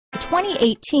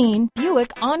2018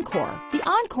 Buick Encore. The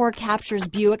Encore captures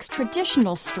Buick's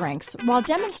traditional strengths while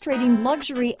demonstrating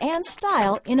luxury and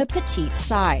style in a petite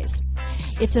size.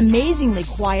 It's amazingly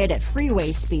quiet at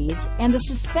freeway speeds, and the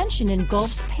suspension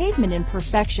engulfs pavement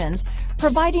imperfections,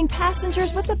 providing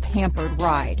passengers with a pampered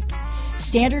ride.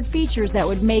 Standard features that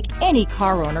would make any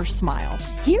car owner smile.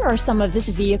 Here are some of this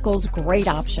vehicle's great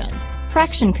options: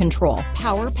 traction control,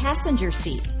 power passenger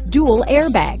seat, dual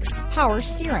airbags, power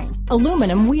steering,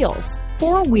 aluminum wheels,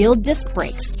 four-wheel disc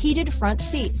brakes, heated front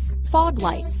seats, fog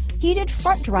lights, heated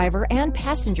front driver and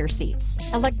passenger seats,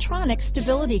 electronic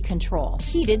stability control,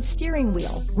 heated steering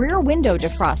wheel, rear window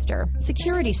defroster,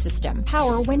 security system,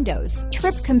 power windows,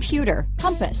 trip computer,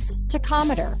 compass,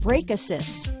 tachometer, brake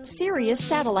assist, Sirius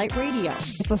satellite radio.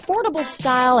 If affordable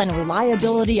style and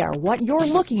reliability are what you're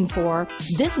looking for,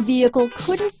 this vehicle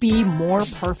couldn't be more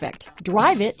perfect.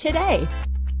 Drive it today.